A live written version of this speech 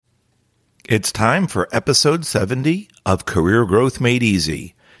It's time for episode 70 of Career Growth Made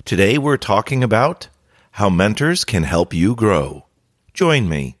Easy. Today we're talking about how mentors can help you grow. Join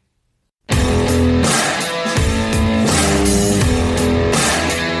me.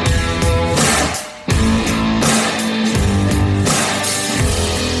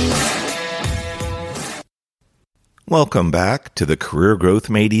 Welcome back to the Career Growth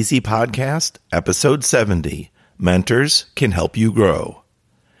Made Easy podcast, episode 70, Mentors Can Help You Grow.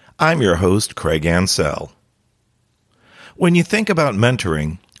 I'm your host, Craig Ansell. When you think about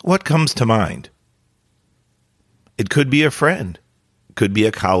mentoring, what comes to mind? It could be a friend, it could be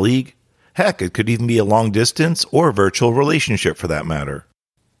a colleague, heck, it could even be a long distance or virtual relationship for that matter.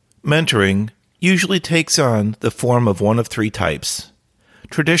 Mentoring usually takes on the form of one of three types.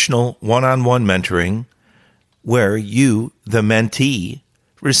 Traditional one-on-one mentoring, where you, the mentee,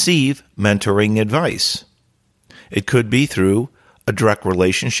 receive mentoring advice. It could be through a direct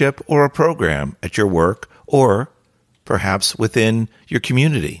relationship or a program at your work or perhaps within your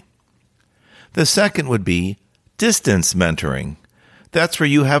community. The second would be distance mentoring. That's where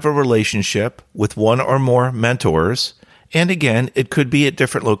you have a relationship with one or more mentors, and again, it could be at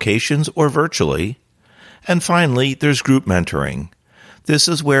different locations or virtually. And finally, there's group mentoring. This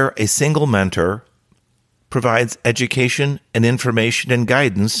is where a single mentor provides education and information and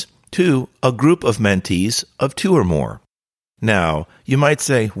guidance to a group of mentees of two or more. Now, you might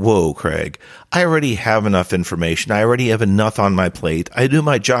say, whoa, Craig, I already have enough information. I already have enough on my plate. I do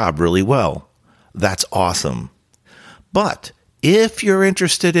my job really well. That's awesome. But if you're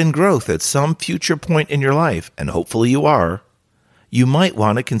interested in growth at some future point in your life, and hopefully you are, you might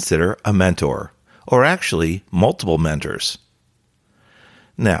want to consider a mentor, or actually multiple mentors.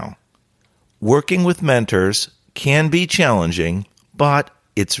 Now, working with mentors can be challenging, but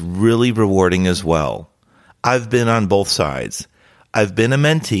it's really rewarding as well. I've been on both sides. I've been a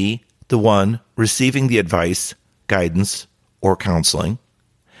mentee, the one receiving the advice, guidance, or counseling.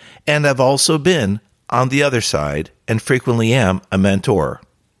 And I've also been on the other side and frequently am a mentor.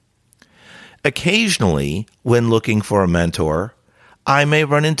 Occasionally, when looking for a mentor, I may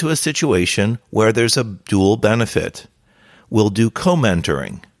run into a situation where there's a dual benefit. We'll do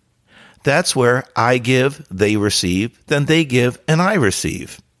co-mentoring. That's where I give, they receive, then they give, and I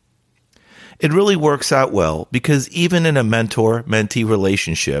receive. It really works out well because even in a mentor-mentee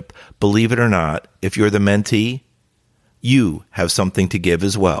relationship, believe it or not, if you're the mentee, you have something to give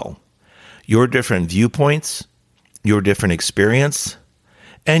as well. Your different viewpoints, your different experience,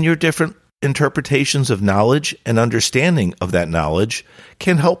 and your different interpretations of knowledge and understanding of that knowledge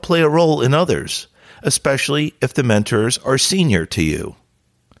can help play a role in others, especially if the mentors are senior to you.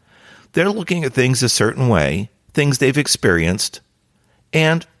 They're looking at things a certain way, things they've experienced,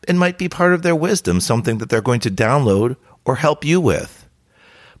 and it might be part of their wisdom, something that they're going to download or help you with.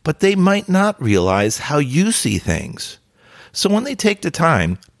 But they might not realize how you see things. So when they take the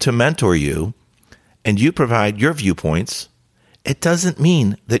time to mentor you and you provide your viewpoints, it doesn't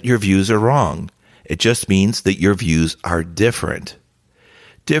mean that your views are wrong. It just means that your views are different.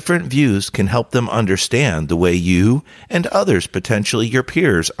 Different views can help them understand the way you and others, potentially your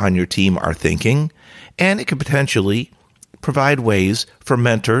peers on your team, are thinking, and it can potentially provide ways for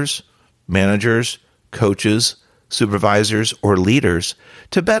mentors, managers, coaches, supervisors, or leaders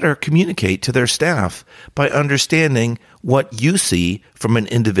to better communicate to their staff by understanding what you see from an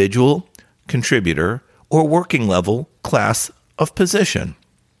individual, contributor, or working level class of position.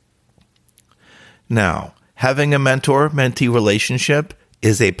 Now, having a mentor-mentee relationship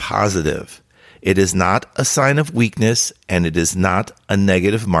is a positive. It is not a sign of weakness, and it is not a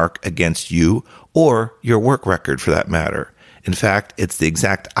negative mark against you or your work record for that matter. In fact, it's the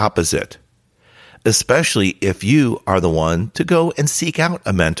exact opposite, especially if you are the one to go and seek out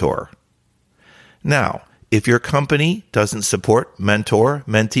a mentor. Now, if your company doesn't support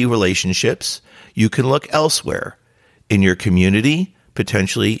mentor-mentee relationships, you can look elsewhere. In your community,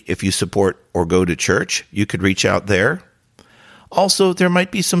 potentially if you support or go to church, you could reach out there. Also, there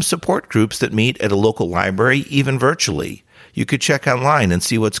might be some support groups that meet at a local library, even virtually. You could check online and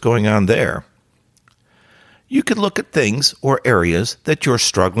see what's going on there. You could look at things or areas that you're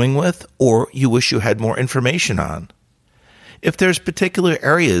struggling with or you wish you had more information on. If there's particular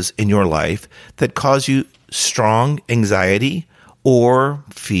areas in your life that cause you strong anxiety or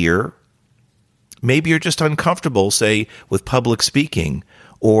fear, maybe you're just uncomfortable, say, with public speaking,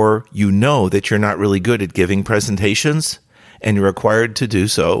 or you know that you're not really good at giving presentations, and you're required to do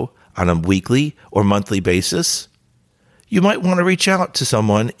so on a weekly or monthly basis, you might want to reach out to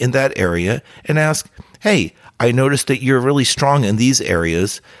someone in that area and ask, hey, I noticed that you're really strong in these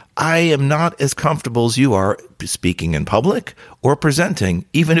areas. I am not as comfortable as you are speaking in public or presenting,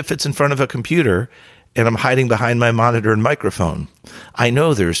 even if it's in front of a computer and I'm hiding behind my monitor and microphone. I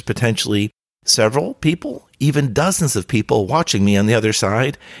know there's potentially several people, even dozens of people watching me on the other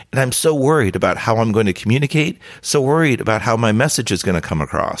side, and I'm so worried about how I'm going to communicate, so worried about how my message is going to come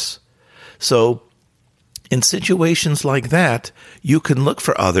across. So in situations like that, you can look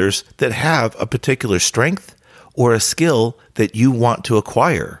for others that have a particular strength or a skill that you want to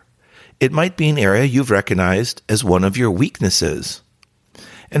acquire. It might be an area you've recognized as one of your weaknesses.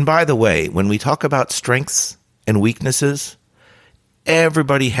 And by the way, when we talk about strengths and weaknesses,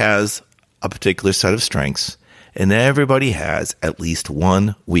 everybody has a particular set of strengths, and everybody has at least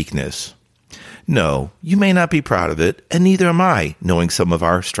one weakness. No, you may not be proud of it, and neither am I, knowing some of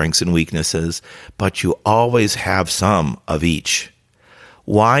our strengths and weaknesses, but you always have some of each.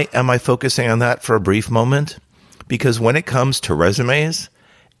 Why am I focusing on that for a brief moment? Because when it comes to resumes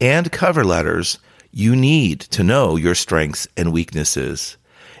and cover letters, you need to know your strengths and weaknesses.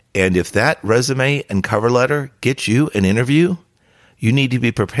 And if that resume and cover letter gets you an interview, you need to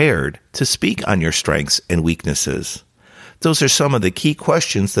be prepared to speak on your strengths and weaknesses. Those are some of the key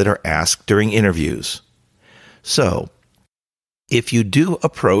questions that are asked during interviews. So, if you do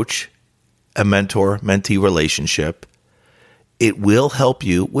approach a mentor-mentee relationship, it will help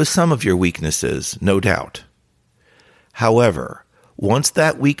you with some of your weaknesses, no doubt. However, once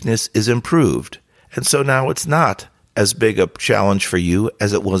that weakness is improved, and so now it's not as big a challenge for you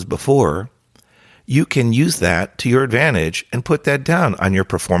as it was before, you can use that to your advantage and put that down on your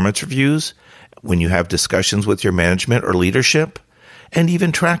performance reviews, when you have discussions with your management or leadership, and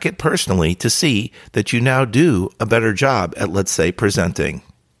even track it personally to see that you now do a better job at, let's say, presenting.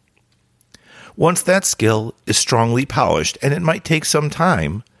 Once that skill is strongly polished, and it might take some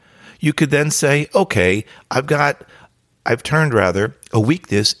time, you could then say, okay, I've turned a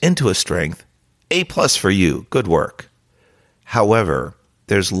weakness into a strength. A+ for you. Good work. However,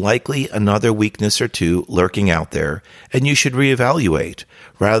 there's likely another weakness or two lurking out there, and you should reevaluate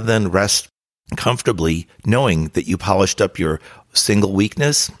rather than rest comfortably knowing that you polished up your single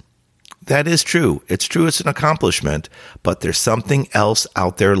weakness. That is true. It's true it's an accomplishment, but there's something else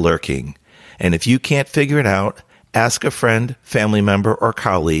out there lurking. And if you can't figure it out, ask a friend, family member, or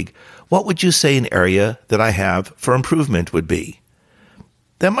colleague, what would you say an area that I have for improvement would be?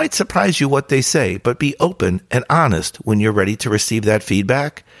 That might surprise you what they say, but be open and honest when you're ready to receive that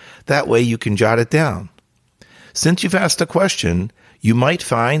feedback. That way you can jot it down. Since you've asked a question, you might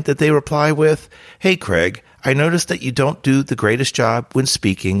find that they reply with, "Hey Craig, I noticed that you don't do the greatest job when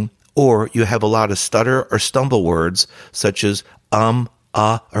speaking, or you have a lot of stutter or stumble words such as or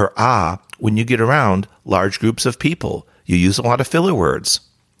ah when you get around large groups of people. You use a lot of filler words."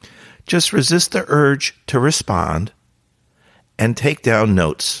 Just resist the urge to respond and take down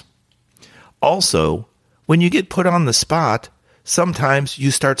notes. Also, when you get put on the spot, sometimes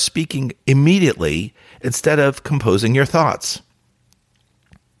you start speaking immediately instead of composing your thoughts.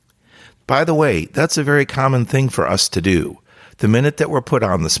 By the way, that's a very common thing for us to do. The minute that we're put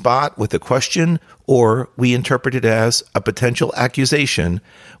on the spot with a question, or we interpret it as a potential accusation,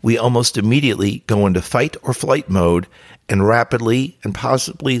 we almost immediately go into fight or flight mode and rapidly and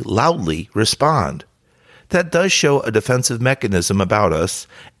possibly loudly respond. That does show a defensive mechanism about us,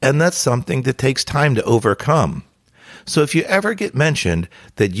 and that's something that takes time to overcome. So if you ever get mentioned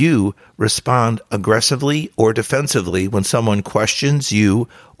that you respond aggressively or defensively when someone questions you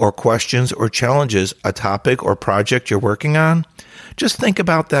or questions or challenges a topic or project you're working on, just think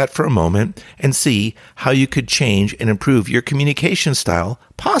about that for a moment and see how you could change and improve your communication style,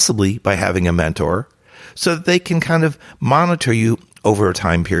 possibly by having a mentor, so that they can kind of monitor you over a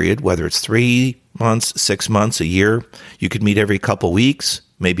time period, whether it's 3 months, 6 months, a year. You could meet every couple weeks,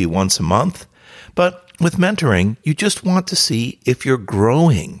 maybe once a month. But with mentoring, you just want to see if you're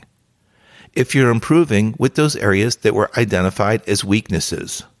growing, if you're improving with those areas that were identified as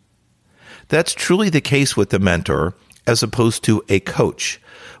weaknesses. That's truly the case with the mentor as opposed to a coach.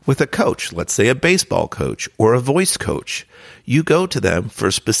 With a coach, let's say a baseball coach or a voice coach, you go to them for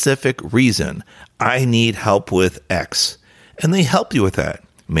a specific reason. I need help with X. And they help you with that.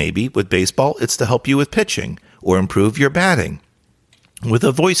 Maybe with baseball, it's to help you with pitching or improve your batting. With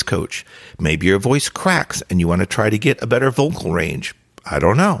a voice coach, maybe your voice cracks and you want to try to get a better vocal range. I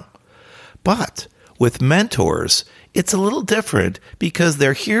don't know. But with mentors, it's a little different because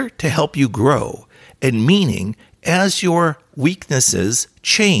they're here to help you grow. And meaning, as your weaknesses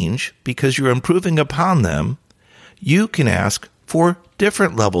change because you're improving upon them, you can ask for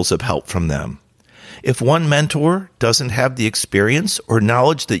different levels of help from them. If one mentor doesn't have the experience or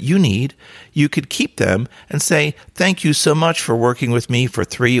knowledge that you need, you could keep them and say, "Thank you so much for working with me for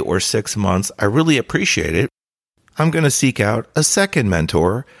 3 or 6 months. I really appreciate it. I'm going to seek out a second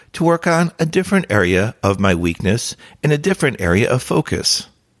mentor to work on a different area of my weakness and a different area of focus."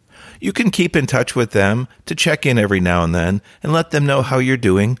 You can keep in touch with them to check in every now and then and let them know how you're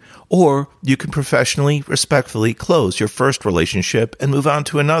doing, or you can professionally, respectfully close your first relationship and move on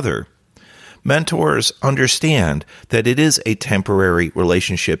to another. Mentors understand that it is a temporary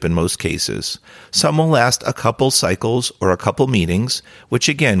relationship in most cases. Some will last a couple cycles or a couple meetings, which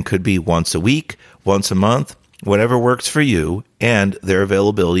again could be once a week, once a month, whatever works for you and their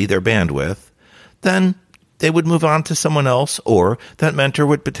availability, their bandwidth. Then they would move on to someone else, or that mentor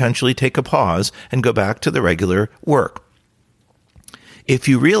would potentially take a pause and go back to the regular work. If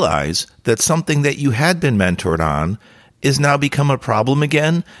you realize that something that you had been mentored on is now become a problem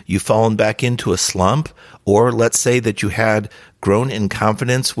again, you've fallen back into a slump, or let's say that you had grown in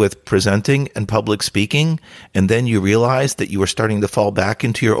confidence with presenting and public speaking, and then you realize that you were starting to fall back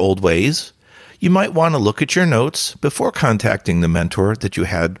into your old ways, you might want to look at your notes before contacting the mentor that you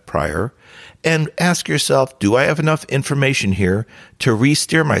had prior and ask yourself, do I have enough information here to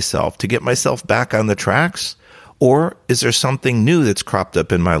re-steer myself, to get myself back on the tracks? Or is there something new that's cropped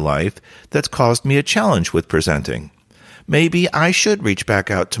up in my life that's caused me a challenge with presenting? Maybe I should reach back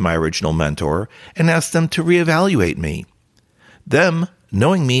out to my original mentor and ask them to reevaluate me. Them,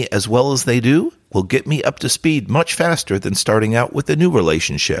 knowing me as well as they do, will get me up to speed much faster than starting out with a new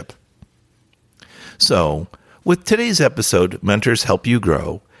relationship. So, with today's episode, Mentors Help You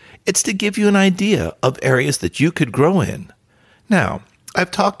Grow, it's to give you an idea of areas that you could grow in. Now, I've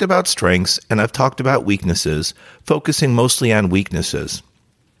talked about strengths and I've talked about weaknesses, focusing mostly on weaknesses.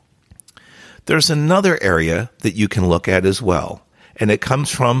 There's another area that you can look at as well, and it comes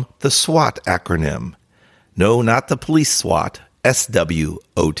from the SWOT acronym. No, not the police SWAT,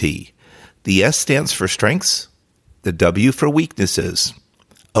 SWOT. The S stands for strengths, the W for weaknesses,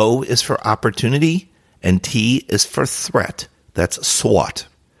 O is for opportunity, and T is for threat. That's SWOT.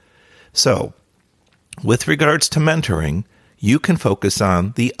 So, with regards to mentoring, you can focus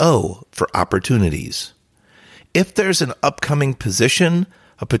on the O for opportunities. If there's an upcoming position,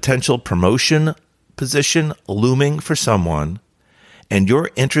 a potential promotion position looming for someone, and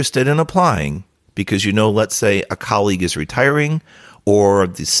you're interested in applying because you know, let's say, a colleague is retiring, or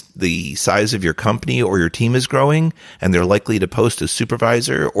the size of your company or your team is growing, and they're likely to post a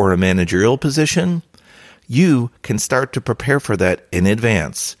supervisor or a managerial position, you can start to prepare for that in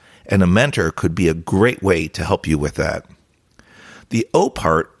advance, and a mentor could be a great way to help you with that. The O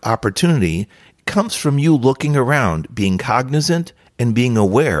part, opportunity, comes from you looking around, being cognizant, and being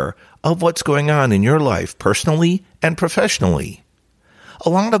aware of what's going on in your life personally and professionally. A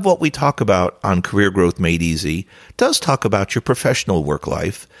lot of what we talk about on Career Growth Made Easy does talk about your professional work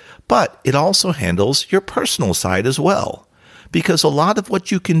life, but it also handles your personal side as well, because a lot of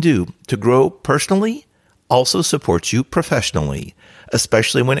what you can do to grow personally also supports you professionally,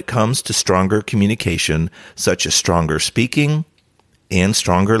 especially when it comes to stronger communication, such as stronger speaking and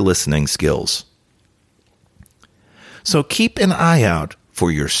stronger listening skills. So keep an eye out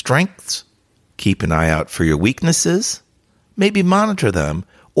for your strengths, keep an eye out for your weaknesses, maybe monitor them,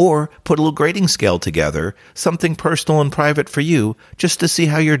 or put a little grading scale together, something personal and private for you, just to see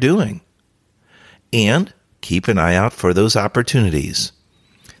how you're doing. And keep an eye out for those opportunities.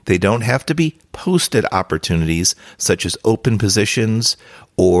 They don't have to be posted opportunities, such as open positions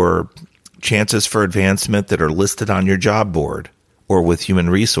or chances for advancement that are listed on your job board or with human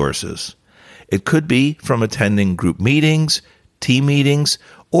resources. It could be from attending group meetings, team meetings,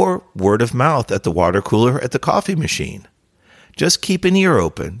 or word of mouth at the water cooler at the coffee machine. Just keep an ear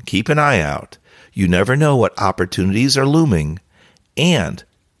open, keep an eye out. You never know what opportunities are looming. And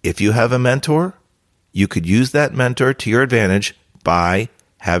if you have a mentor, you could use that mentor to your advantage by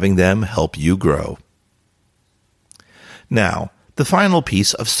having them help you grow. Now, the final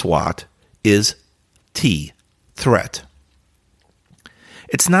piece of SWOT is T, threat.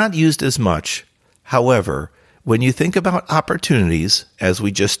 It's not used as much. However, when you think about opportunities, as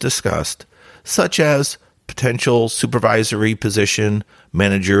we just discussed, such as potential supervisory position,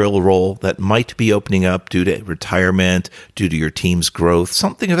 managerial role that might be opening up due to retirement, due to your team's growth,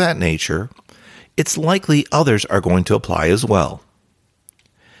 something of that nature, it's likely others are going to apply as well.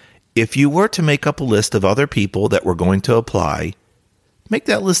 If you were to make up a list of other people that were going to apply, make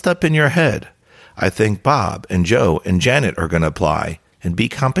that list up in your head. I think Bob and Joe and Janet are going to apply and be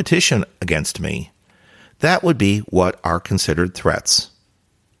competition against me. That would be what are considered threats.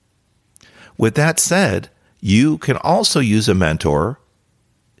 With that said, you can also use a mentor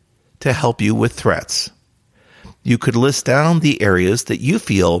to help you with threats. You could list down the areas that you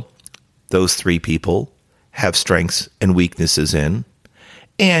feel those 3 people have strengths and weaknesses in,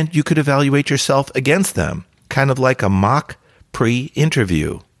 and you could evaluate yourself against them, kind of like a mock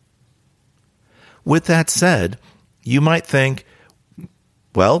pre-interview. With that said, you might think,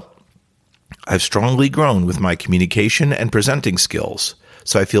 well, I've strongly grown with my communication and presenting skills,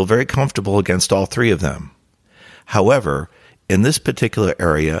 so I feel very comfortable against all 3 of them. However, in this particular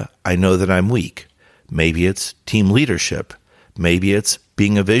area, I know that I'm weak. Maybe it's team leadership. Maybe it's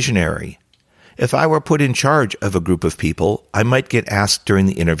being a visionary. If I were put in charge of a group of people, I might get asked during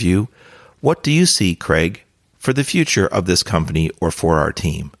the interview, what do you see, Craig, for the future of this company or for our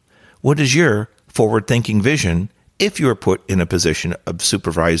team? What is your forward-thinking vision if you are put in a position of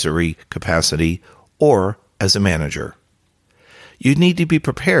supervisory capacity or as a manager? You need to be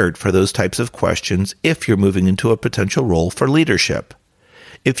prepared for those types of questions if you're moving into a potential role for leadership.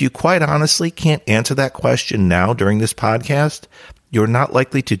 If you quite honestly can't answer that question now during this podcast, you're not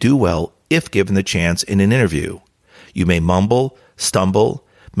likely to do well if given the chance in an interview. You may mumble, stumble,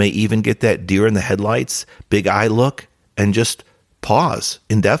 may even get that deer in the headlights, big eye look, and just pause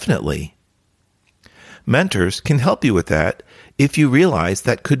indefinitely. Mentors can help you with that if you realize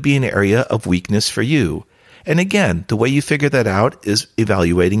that could be an area of weakness for you. And again, the way you figure that out is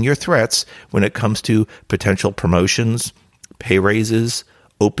evaluating your threats when it comes to potential promotions, pay raises,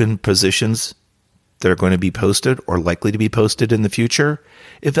 open positions that are going to be posted or likely to be posted in the future.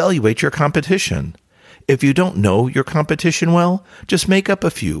 Evaluate your competition. If you don't know your competition well, just make up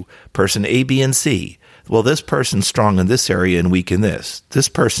a few. Person A, B, and C. Well, this person's strong in this area and weak in this. This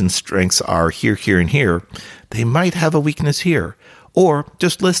person's strengths are here, here, and here. They might have a weakness here. Or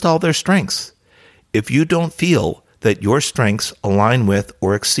just list all their strengths. If you don't feel that your strengths align with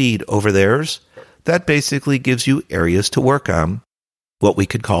or exceed over theirs, that basically gives you areas to work on, what we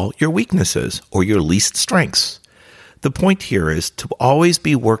could call your weaknesses or your least strengths. The point here is to always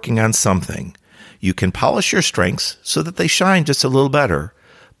be working on something. You can polish your strengths so that they shine just a little better,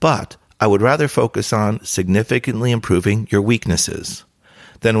 but I would rather focus on significantly improving your weaknesses.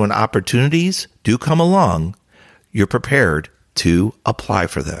 Then when opportunities do come along, you're prepared to apply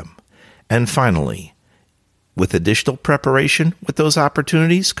for them. And finally, with additional preparation with those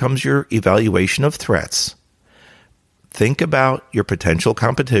opportunities comes your evaluation of threats. Think about your potential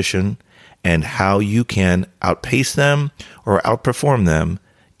competition and how you can outpace them or outperform them,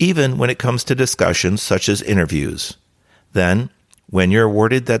 even when it comes to discussions such as interviews. Then, when you're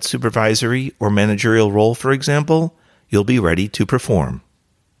awarded that supervisory or managerial role, for example, you'll be ready to perform.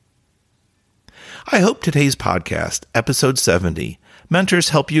 I hope today's podcast, episode 70, Mentors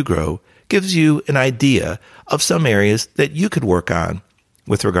Help You Grow, gives you an idea of some areas that you could work on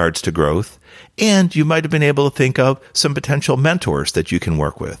with regards to growth, and you might have been able to think of some potential mentors that you can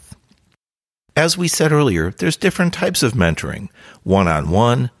work with. As we said earlier, there's different types of mentoring,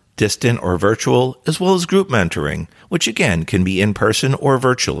 one-on-one, distant or virtual, as well as group mentoring, which again can be in person or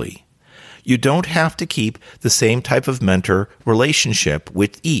virtually. You don't have to keep the same type of mentor relationship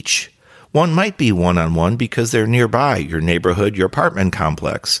with each. One might be one-on-one because they're nearby, your neighborhood, your apartment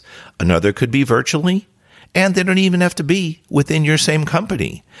complex. Another could be virtually, and they don't even have to be within your same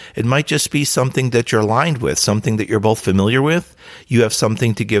company. It might just be something that you're aligned with, something that you're both familiar with. You have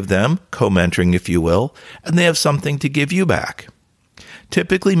something to give them, co-mentoring if you will, and they have something to give you back.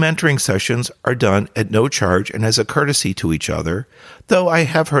 Typically, mentoring sessions are done at no charge and as a courtesy to each other, though I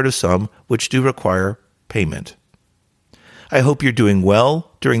have heard of some which do require payment. I hope you're doing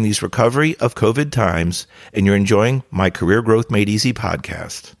well during these recovery of COVID times and you're enjoying my Career Growth Made Easy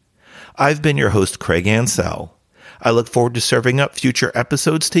podcast. I've been your host, Craig Ansell. I look forward to serving up future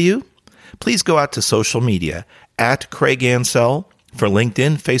episodes to you. Please go out to social media at Craig Ansell for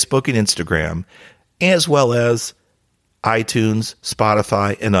LinkedIn, Facebook, and Instagram, as well as iTunes,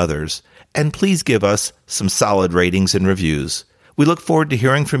 Spotify, and others. And please give us some solid ratings and reviews. We look forward to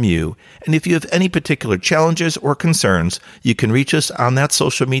hearing from you, and if you have any particular challenges or concerns, you can reach us on that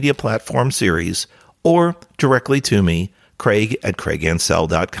social media platform series or directly to me,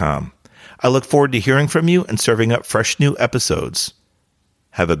 Craig@CraigAnsell.com. I look forward to hearing from you and serving up fresh new episodes.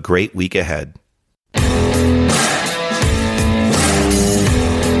 Have a great week ahead.